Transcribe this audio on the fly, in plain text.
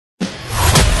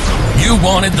You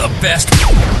wanted the best.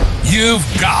 You've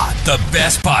got the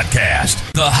best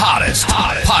podcast. The hottest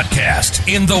podcast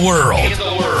in the world.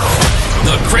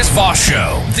 The Chris Voss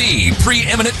Show, the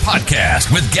preeminent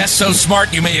podcast with guests so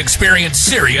smart you may experience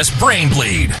serious brain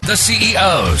bleed. The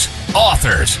CEOs,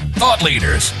 authors, thought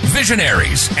leaders,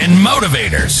 visionaries, and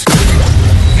motivators.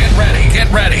 Get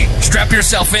ready. Strap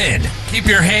yourself in. Keep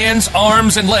your hands,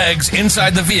 arms, and legs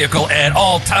inside the vehicle at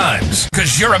all times,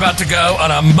 because you're about to go on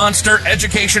a monster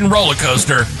education roller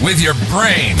coaster with your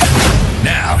brain.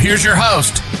 Now, here's your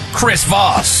host, Chris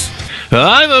Voss.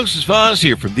 Hi, folks. It's Voss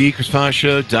here from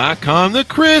thechrisvossshow.com,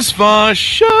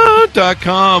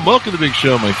 thechrisvossshow.com. Welcome to the big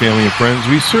show, my family and friends.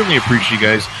 We certainly appreciate you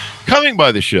guys coming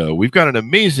by the show. We've got an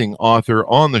amazing author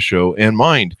on the show, and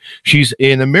mind, she's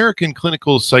an American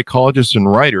clinical psychologist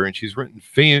and writer, and she's written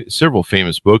several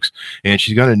famous books, and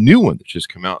she's got a new one that just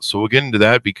come out. So we'll get into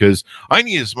that because I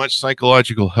need as much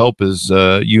psychological help as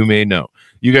you may know.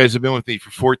 You guys have been with me for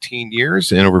 14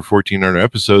 years and over 1,400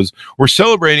 episodes. We're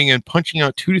celebrating and punching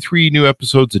out 2 to 3 new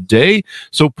episodes a day.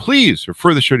 So please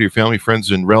refer the show to your family, friends,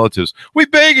 and relatives. We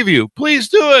beg of you, please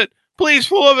do it. Please,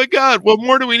 for the love of God, what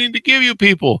more do we need to give you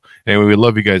people? And we would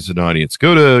love you guys as an audience.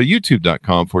 Go to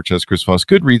youtube.com/Chris Voss,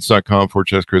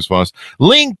 goodreads.com/Chris Voss,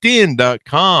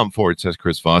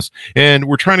 linkedin.com/Chris Voss. And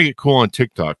we're trying to get cool on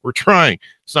TikTok. We're trying.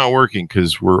 It's not working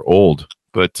because we're old,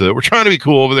 but we're trying to be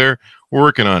cool over there. We're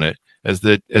working on it. As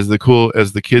the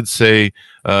kids say,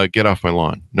 get off my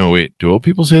lawn. No, wait, do old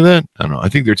people say that? I don't know. I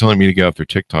think they're telling me to get off their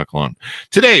TikTok lawn.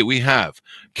 Today, we have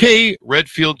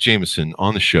Redfield Jamison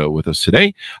on the show with us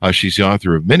today. She's the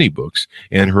author of many books,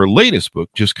 and her latest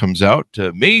book just comes out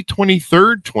May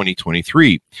 23rd,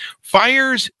 2023.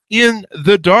 Fires in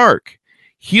the Dark.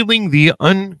 Healing the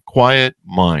Unquiet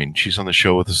Mind. She's on the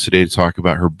show with us today to talk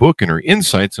about her book and her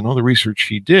insights and all the research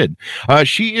she did.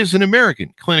 She is an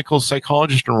American clinical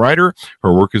psychologist and writer.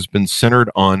 Her work has been centered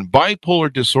on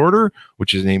bipolar disorder,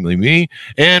 which is namely me,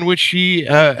 and which she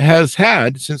has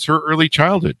had since her early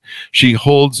childhood. She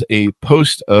holds a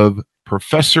post of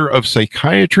professor of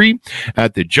psychiatry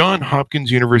at the Johns Hopkins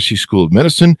University School of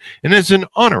Medicine and is an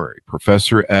honorary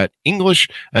professor at English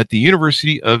at the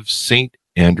University of St.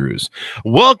 Andrews.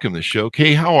 Welcome to the show,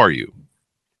 Kay. How are you?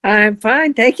 I'm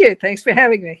fine. Thank you. Thanks for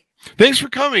having me. Thanks for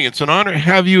coming. It's an honor to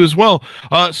have you as well.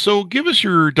 So give us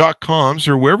your .coms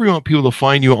or wherever you want people to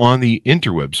find you on the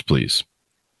interwebs, please.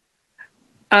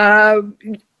 I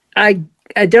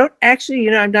don't actually,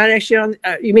 I'm not actually on,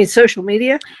 you mean social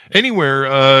media?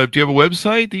 Anywhere. Do you have a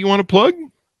website that you want to plug?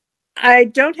 I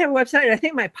don't have a website. I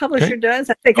think my publisher does.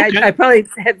 I think Okay. I probably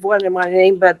have one in my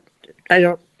name, but I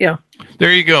don't,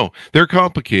 There you go. They're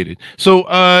complicated. So,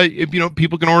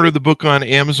 people can order the book on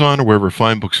Amazon or wherever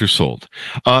fine books are sold.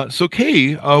 So,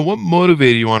 Kay, what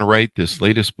motivated you on to write this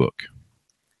latest book?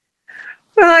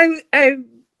 Well, I'm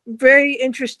very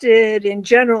interested in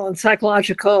general in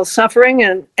psychological suffering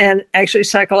and actually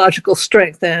psychological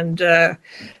strength and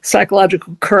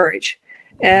psychological courage.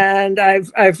 And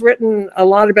I've written a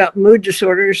lot about mood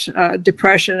disorders,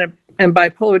 depression, and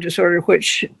bipolar disorder,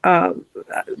 which the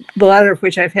latter of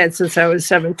which I've had since I was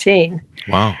 17.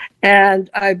 Wow! And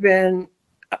I've done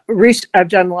a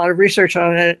lot of research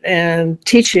on it and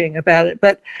teaching about it.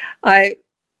 But I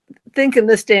think in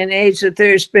this day and age that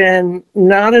there's been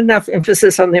not enough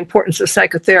emphasis on the importance of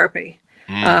psychotherapy.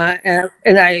 And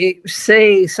I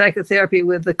say psychotherapy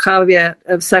with the caveat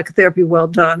of psychotherapy well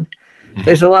done.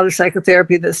 There's a lot of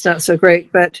psychotherapy that's not so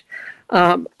great, but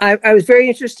I was very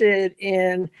interested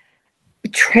in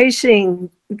tracing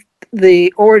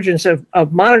the origins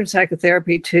of modern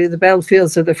psychotherapy to the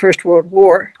battlefields of the First World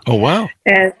War. Oh, wow.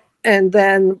 And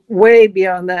then way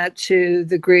beyond that to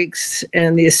the Greeks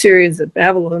and the Assyrians and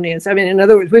Babylonians. I mean, in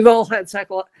other words, we've all had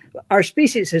our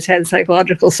species has had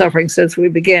psychological suffering since we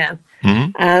began. Mm-hmm.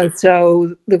 And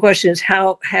so the question is,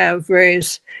 how have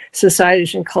various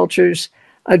societies and cultures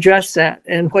addressed that?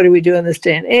 And what do we do in this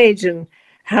day and age? And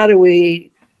how do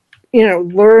we,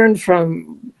 learn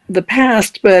from the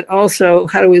past, but also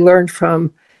how do we learn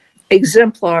from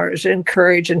exemplars and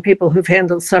courage and people who've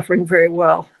handled suffering very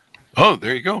well? Oh,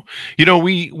 there you go.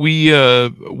 We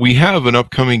have an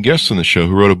upcoming guest on the show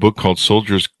who wrote a book called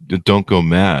Soldiers That Don't Go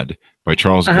Mad by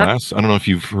Charles Glass. I don't know if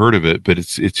you've heard of it, but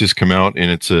it's just come out,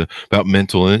 and it's about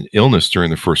mental illness during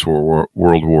the First World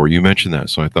War. You mentioned that,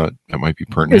 so I thought that might be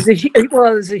pertinent.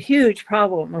 It's a huge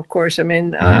problem, of course. I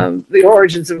mean, the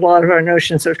origins of a lot of our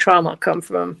notions of trauma come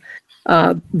from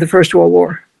the First World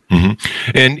War. Mm-hmm.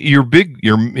 And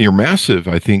your massive,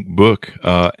 I think, book,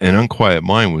 An Unquiet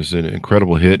Mind, was an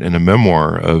incredible hit, and a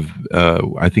memoir of,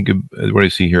 what do I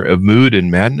see here, of mood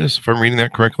and madness, if I'm reading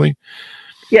that correctly?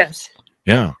 Yes.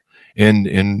 Yeah. and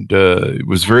it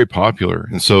was very popular.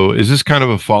 And so, is this kind of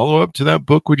a follow up to that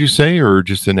book? Would you say, or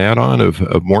just an add on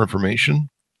of more information?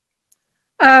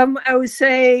 I would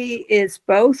say it's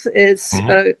both. It's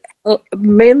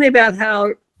mainly about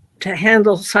how to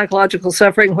handle psychological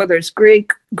suffering, whether it's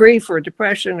grief or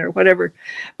depression or whatever.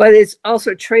 But it's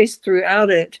also traced throughout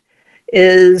it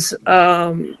is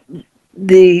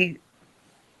the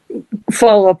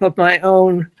follow-up of my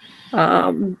own,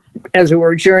 as it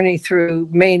were, journey through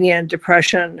mania and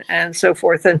depression and so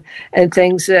forth, and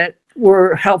things that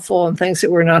were helpful and things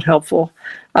that were not helpful.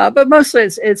 But mostly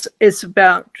it's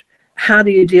about how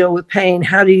do you deal with pain?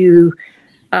 How do you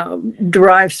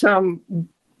derive some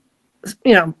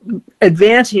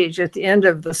advantage at the end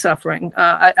of the suffering?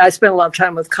 I spent a lot of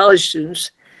time with college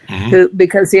students who,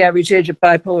 because the average age of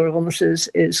bipolar illness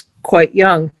is quite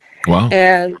young. Wow.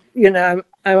 And,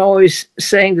 I'm always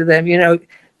saying to them,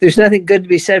 there's nothing good to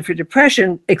be said for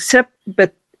depression,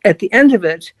 but at the end of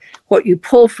it, what you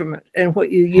pull from it and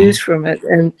what you use from it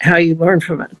and how you learn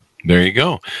from it. There you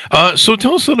go. So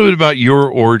tell us a little bit about your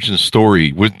origin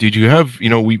story. Did you have,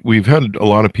 we've had a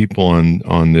lot of people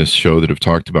on this show that have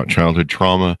talked about childhood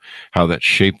trauma, how that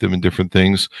shaped them in different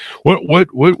things.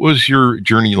 What was your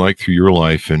journey like through your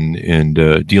life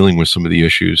and dealing with some of the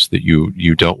issues that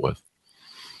you dealt with?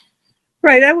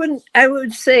 Right. I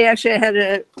would say actually I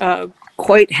had a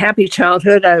quite happy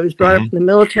childhood. I was brought up in the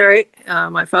military.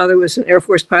 My father was an Air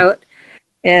Force pilot.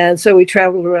 And so we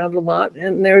traveled around a lot,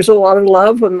 and there's a lot of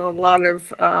love and a lot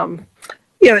of,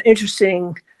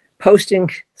 interesting posting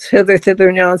hither,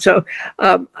 thither, now. And so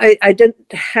I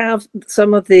didn't have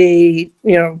some of the,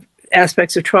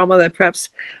 aspects of trauma that perhaps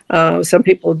some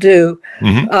people do.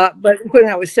 But when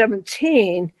I was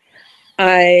 17,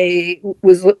 we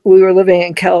were living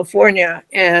in California,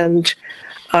 and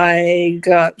I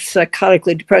got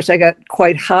psychotically depressed. I got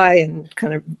quite high and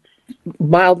kind of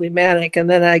mildly manic, and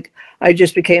then I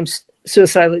just became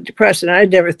suicidally depressed, and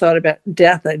I'd never thought about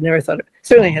death.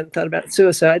 Certainly hadn't thought about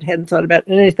suicide, hadn't thought about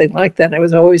anything like that. I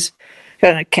was always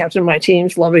kind of captain of my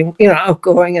teams, loving,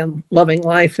 outgoing and loving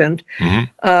life and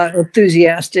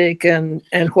enthusiastic and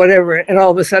whatever. And all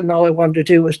of a sudden, all I wanted to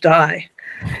do was die.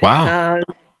 Wow.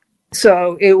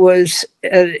 So it was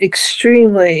an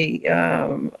extremely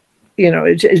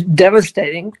it's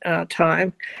devastating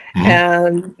time.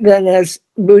 And then as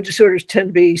mood disorders tend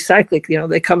to be cyclic,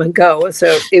 they come and go. And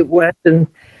so it went, and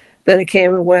then it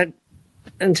came and went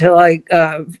until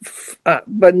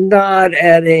but not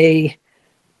at a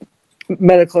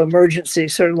medical emergency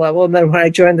sort of level. And then when I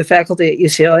joined the faculty at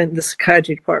UCLA in the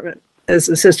psychiatry department as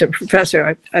assistant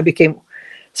professor, I became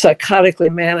psychotically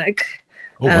manic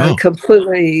and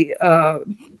completely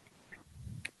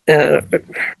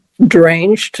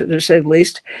deranged, to say the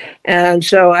least. And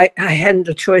so I hadn't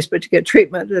a choice but to get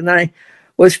treatment. And I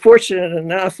was fortunate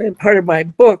enough, and part of my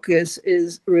book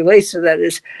relates to that,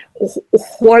 is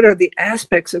what are the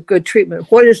aspects of good treatment?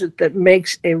 What is it that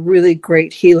makes a really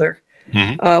great healer?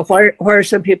 Why are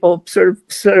some people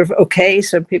sort of okay,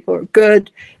 some people are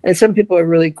good, and some people are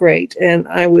really great? And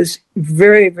I was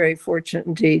very, very fortunate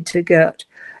indeed to get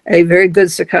a very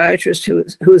good psychiatrist who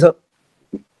was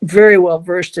very well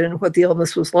versed in what the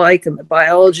illness was like and the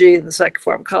biology and the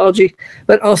psychopharmacology,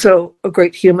 but also a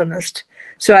great humanist.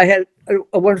 So I had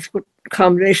a wonderful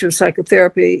combination of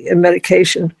psychotherapy and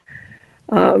medication.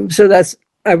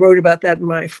 I wrote about that in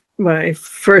my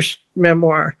first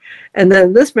memoir. And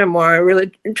then this memoir, I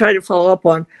really tried to follow up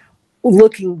on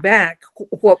looking back,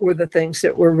 what were the things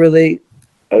that were really,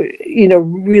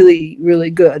 really,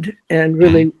 really good and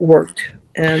really worked,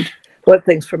 and what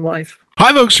things from life.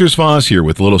 Hi folks, here's Voss here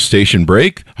with a little station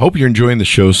break. Hope you're enjoying the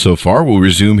show so far. We'll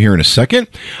resume here in a second.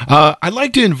 I'd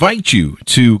like to invite you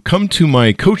to come to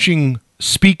my coaching,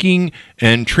 speaking,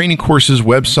 and training courses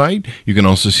website. You can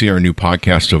also see our new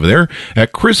podcast over there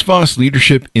at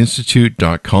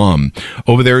chrisvossleadershipinstitute.com.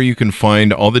 Over there, you can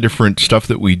find all the different stuff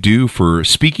that we do for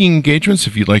speaking engagements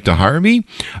if you'd like to hire me,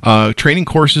 training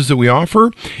courses that we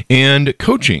offer, and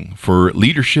coaching for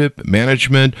leadership,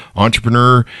 management,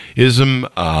 entrepreneurism,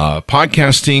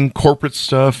 podcasting, corporate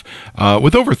stuff.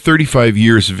 With over 35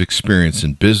 years of experience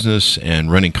in business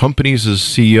and running companies as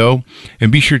CEO.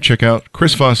 And be sure to check out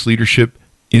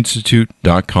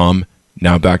chrisvossleadershipinstitute.com.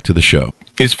 Now back to the show.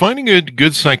 Is finding a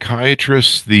good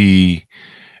psychiatrist the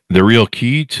real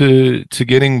key to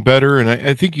getting better? And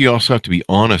I think you also have to be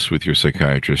honest with your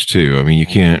psychiatrist too. I mean, you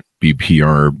can't be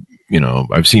PR.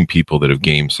 I've seen people that have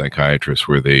gamed psychiatrists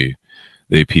where they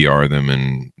PR them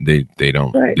and they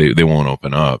don't, they won't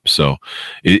open up. So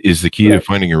is the key to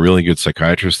finding a really good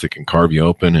psychiatrist that can carve you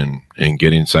open and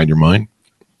get inside your mind?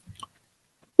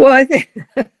 Well, I think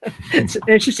it's an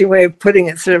interesting way of putting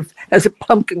it, sort of as a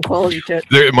pumpkin quality to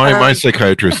it. My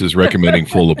psychiatrist is recommending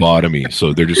full lobotomy,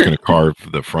 so they're just going to carve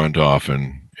the front off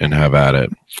and have at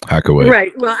it, hack away.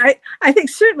 Right. Well, I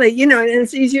think certainly, and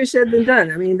it's easier said than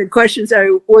done. I mean, the questions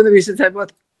one of the reasons I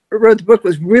wrote the book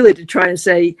was really to try and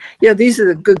say, these are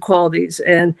the good qualities,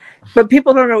 but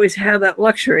people don't always have that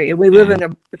luxury, and we live in a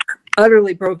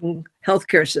utterly broken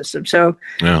healthcare system. So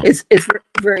it's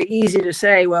very easy to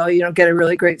say, well, get a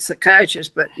really great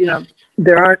psychiatrist, but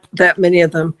there aren't that many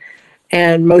of them,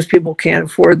 and most people can't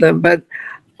afford them. But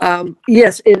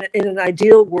yes, in an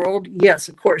ideal world, yes,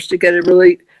 of course, to get a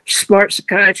really smart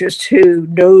psychiatrist who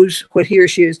knows what he or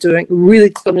she is doing, really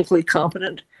clinically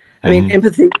competent. I mean,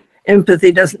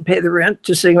 empathy doesn't pay the rent.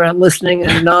 Just sitting around listening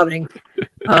and nodding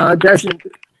doesn't.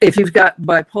 If you've got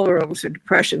bipolar illness or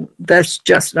depression, that's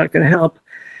just not going to help.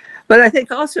 But I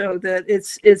think also that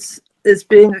it's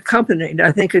being accompanied.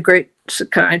 I think a great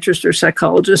psychiatrist or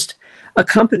psychologist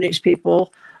accompanies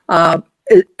people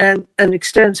and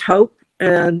extends hope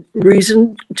and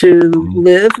reason to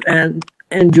live and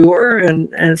endure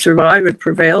and survive and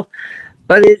prevail.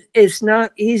 But it's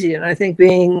not easy. And I think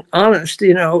being honest,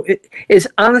 it's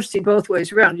honesty both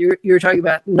ways around. You're talking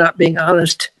about not being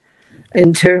honest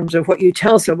in terms of what you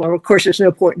tell someone. Of course, there's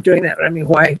no point in doing that. I mean,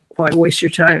 why waste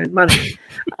your time and money?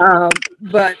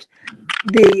 But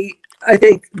I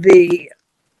think the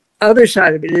other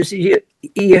side of it is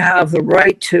you have the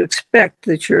right to expect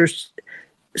that your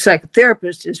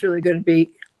psychotherapist is really going to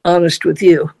be honest with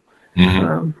you.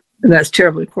 And that's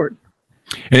terribly important.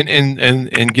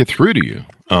 And get through to you,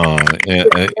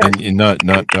 and not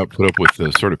put up with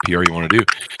the sort of PR you want to do.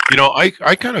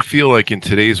 I kind of feel like in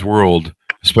today's world,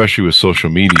 especially with social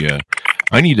media,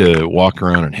 I need to walk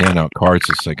around and hand out cards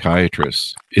to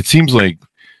psychiatrists. It seems like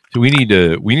we need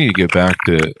to get back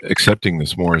to accepting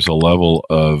this more as a level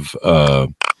of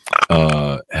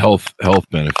health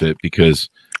benefit, because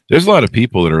there's a lot of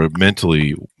people that are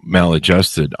mentally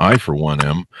maladjusted. I, for one,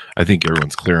 am. I think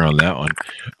everyone's clear on that one.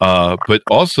 But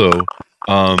also,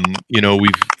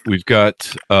 we've got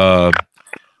 20.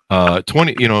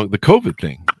 The COVID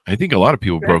thing. I think a lot of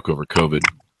people broke over COVID.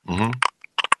 Mm-hmm.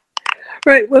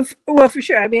 Right. Well, for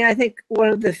sure. I mean, I think one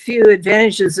of the few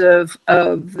advantages of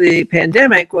the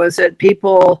pandemic was that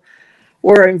people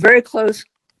were in very close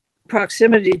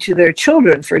proximity to their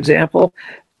children, for example.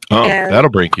 Oh, that'll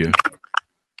break you.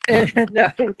 And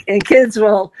kids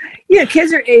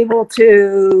kids are able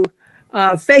to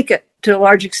fake it to a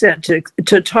large extent,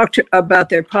 to talk about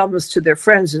their problems to their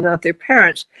friends and not their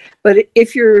parents. But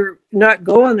if you're not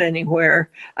going anywhere,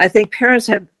 I think parents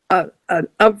have an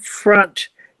upfront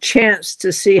chance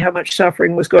to see how much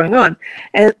suffering was going on.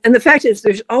 And the fact is,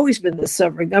 there's always been this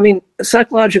suffering. I mean,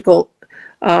 psychological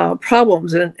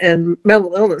problems and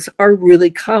mental illness are really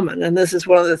common. And this is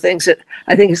one of the things that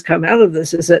I think has come out of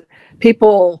this, is that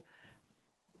people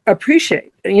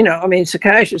appreciate,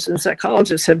 psychiatrists and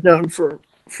psychologists have known for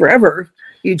forever.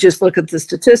 You just look at the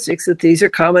statistics that these are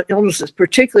common illnesses,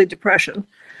 particularly depression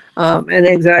and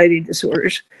anxiety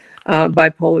disorders,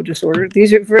 bipolar disorder.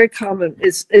 These are very common.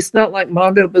 It's not like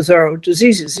Mondo Bizarro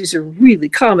diseases. These are really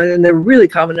common, and they're really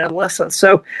common in adolescents.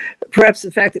 So perhaps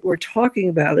the fact that we're talking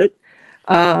about it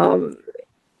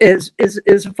is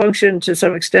a function to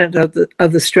some extent of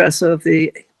the stress of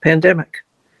the pandemic.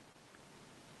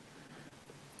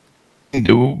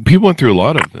 People went through a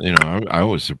lot of, I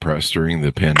was depressed during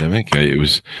the pandemic. It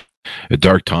was a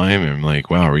dark time. And I'm like,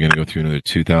 wow, are we going to go through another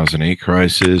 2008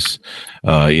 crisis?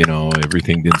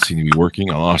 Everything didn't seem to be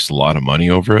working. I lost a lot of money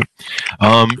over it.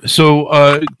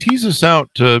 So tease us out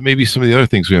maybe some of the other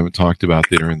things we haven't talked about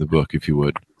that are in the book, if you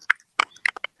would.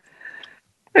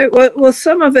 Right, well,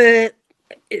 some of it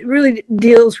really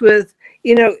deals with,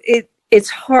 it's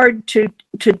hard to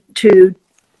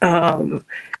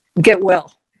get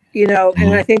well,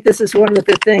 and I think this is one of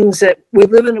the things that we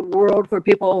live in a world where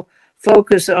people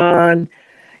focus on,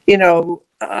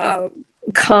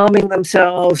 calming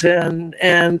themselves and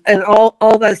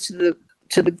all that's to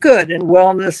the good and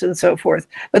wellness and so forth.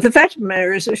 But the fact of the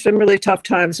matter is, there's some really tough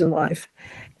times in life,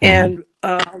 and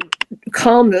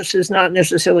calmness is not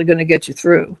necessarily going to get you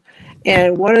through.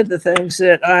 And one of the things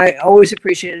that I always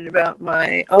appreciated about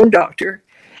my own doctor,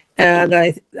 and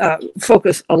I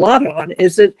focus a lot on,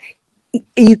 is that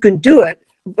you can do it,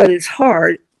 but it's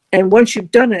hard. And once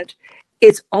you've done it,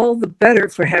 it's all the better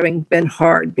for having been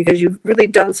hard, because you've really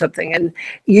done something. And,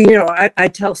 I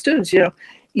tell students,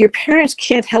 your parents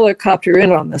can't helicopter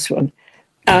in on this one.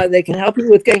 They can help you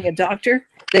with getting a doctor.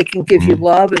 They can give you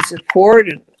love and support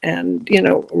and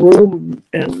room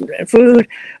and food.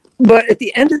 But at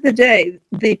the end of the day,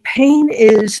 the pain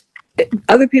is,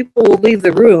 other people will leave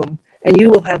the room. and you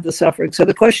will have the suffering. So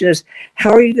the question is,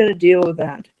 how are you going to deal with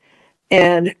that?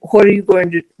 And what are you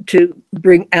going to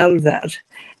bring out of that?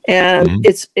 And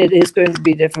it is going to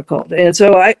be difficult. And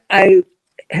so I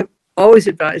have always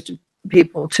advised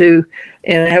people to,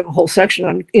 and I have a whole section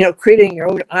on, creating your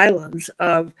own islands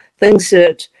of things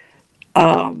that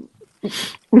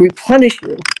replenish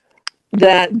you,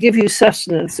 that give you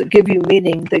sustenance, that give you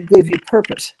meaning, that give you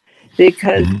purpose,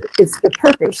 because it's the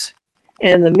purpose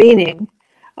and the meaning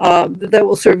that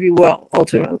will serve you well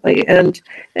ultimately. And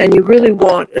you really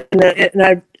want,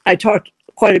 and I talked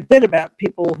quite a bit about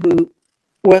people who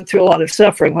went through a lot of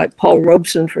suffering, like Paul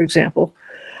Robeson, for example,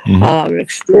 an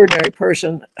extraordinary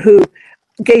person who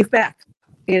gave back,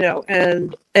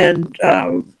 and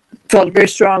felt a very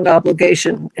strong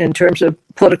obligation in terms of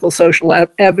political social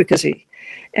advocacy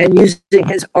and using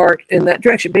his art in that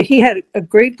direction. But he had a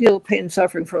great deal of pain and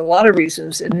suffering for a lot of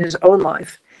reasons in his own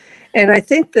life. And I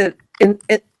think that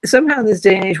somehow in this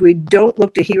day and age, we don't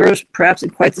look to heroes perhaps in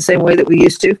quite the same way that we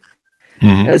used to.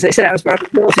 As I said, I was brought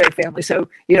up in a military family. So,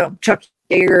 Chuck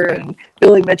Yeager and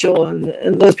Billy Mitchell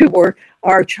and those people were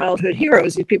our childhood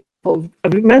heroes, these people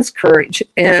of immense courage.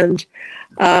 And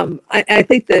I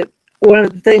think that one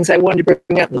of the things I wanted to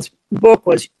bring out in this book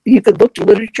was you could look to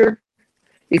literature,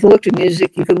 you can look to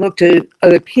music, you can look to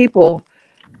other people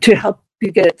to help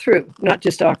you get it through, not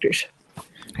just doctors.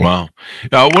 Wow.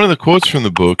 One of the quotes from the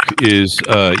book is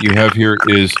you have here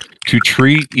is, to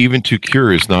treat, even to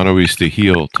cure, is not always to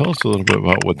heal. Tell us a little bit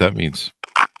about what that means.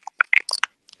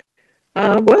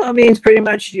 Well, it means pretty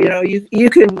much, you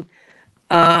can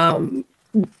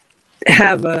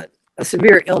have a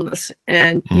severe illness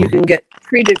and you can get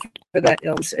treated for that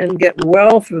illness and get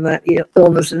well from that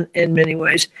illness in many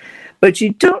ways, but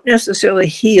you don't necessarily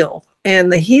heal.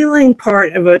 And the healing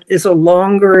part of it is a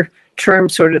longer term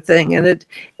sort of thing, and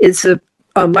it's a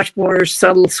much more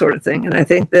subtle sort of thing. And I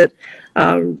think that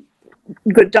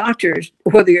good doctors,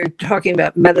 whether you're talking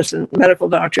about medical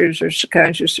doctors or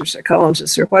psychiatrists or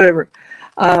psychologists or whatever,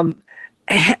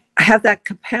 have that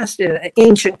capacity, that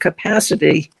ancient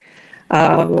capacity.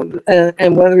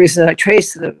 And one of the reasons I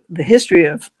trace the history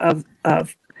of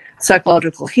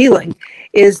psychological healing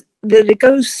is that it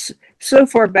goes so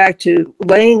far back to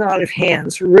laying on of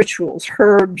hands, rituals,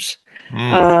 herbs,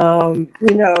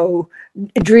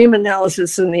 dream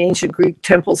analysis in the ancient Greek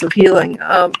temples of healing.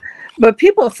 But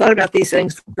people have thought about these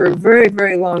things for a very,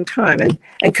 very long time.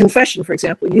 And confession, for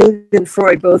example, Jung and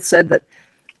Freud both said that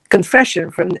confession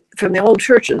from the old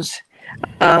churches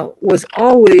was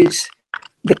always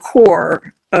the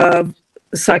core of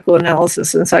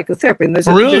psychoanalysis and psychotherapy. And there's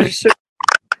a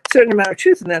certain amount of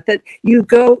truth in that you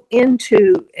go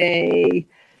into a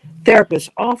therapist's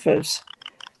office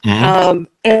and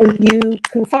you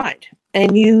confide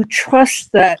and you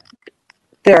trust that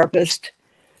therapist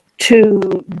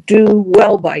to do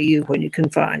well by you when you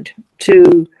confide,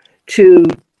 to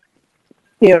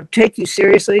take you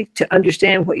seriously, to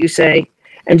understand what you say,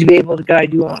 and to be able to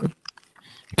guide you on.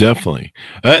 Definitely.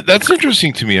 That's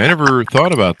interesting to me. I never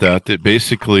thought about that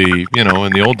basically, in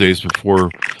the old days before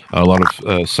a lot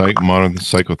of modern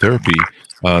psychotherapy,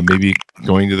 maybe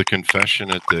going to the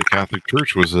confession at the Catholic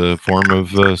Church was a form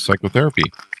of psychotherapy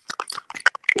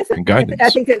and guidance. I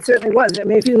think it certainly was. I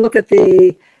mean, if you look at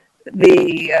the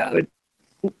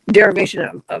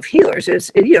derivation of healers,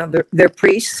 they're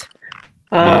priests,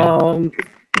 the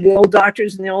old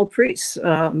doctors and the old priests,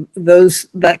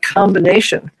 that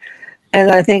combination. And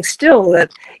I think still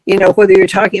that, whether you're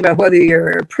talking about whether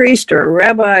you're a priest or a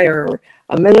rabbi or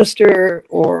a minister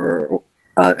or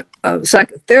a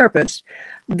psychotherapist,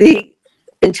 the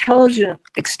intelligent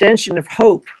extension of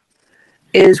hope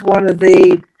is one of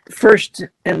the first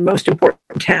and most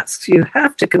important tasks. You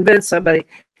have to convince somebody.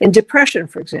 In depression,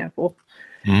 for example,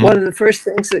 one of the first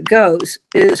things that goes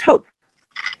is hope,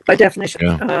 by definition.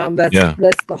 That's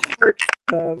the heart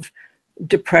of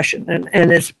depression,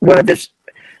 and it's one of its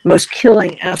most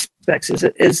killing aspects is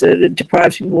that it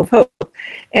deprives people of hope.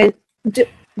 And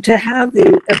to have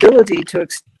the ability to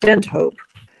extend hope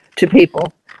to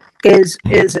people is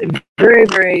a very,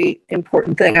 very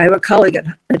important thing. I have a colleague at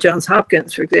Johns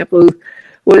Hopkins, for example, who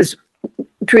was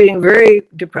treating a very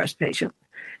depressed patient.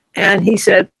 And he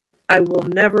said, I will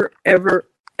never, ever,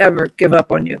 ever give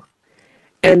up on you.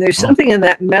 And there's something in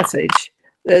that message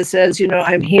that says,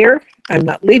 I'm here, I'm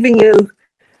not leaving you,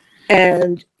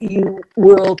 and you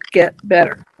will get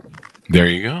better. There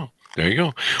you go.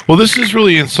 Well, this is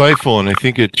really insightful, and I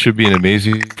think it should be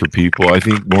amazing for people. I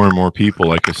think more and more people,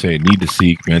 like I say, need to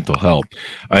seek mental health.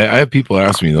 I have people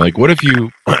ask me, like, what if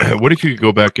you could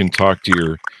go back and talk to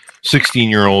your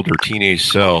 16-year-old or teenage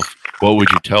self? What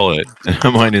would you tell it?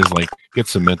 And mine is like, get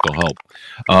some mental help.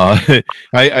 I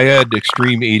had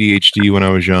extreme ADHD when I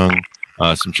was young,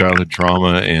 some childhood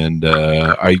trauma, and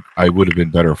I would have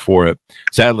been better for it.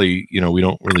 Sadly, we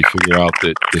don't really figure out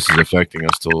that this is affecting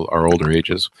us till our older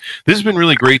ages. This has been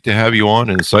really great to have you on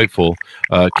and insightful,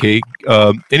 Kate.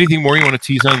 Anything more you want to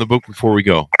tease on the book before we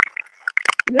go?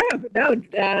 No,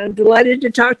 I'm delighted to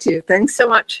talk to you. Thanks so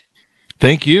much.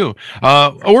 Thank you.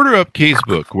 Order up Kay's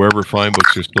book wherever fine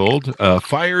books are sold.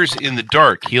 Fires in the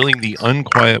Dark, Healing the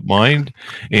Unquiet Mind,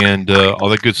 and all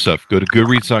that good stuff. Go to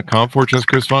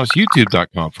goodreads.com/Chris Voss,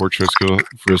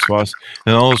 youtube.com/Chris Voss,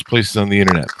 and all those places on the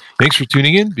internet. Thanks for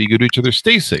tuning in. Be good to each other.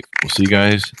 Stay safe. We'll see you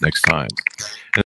guys next time.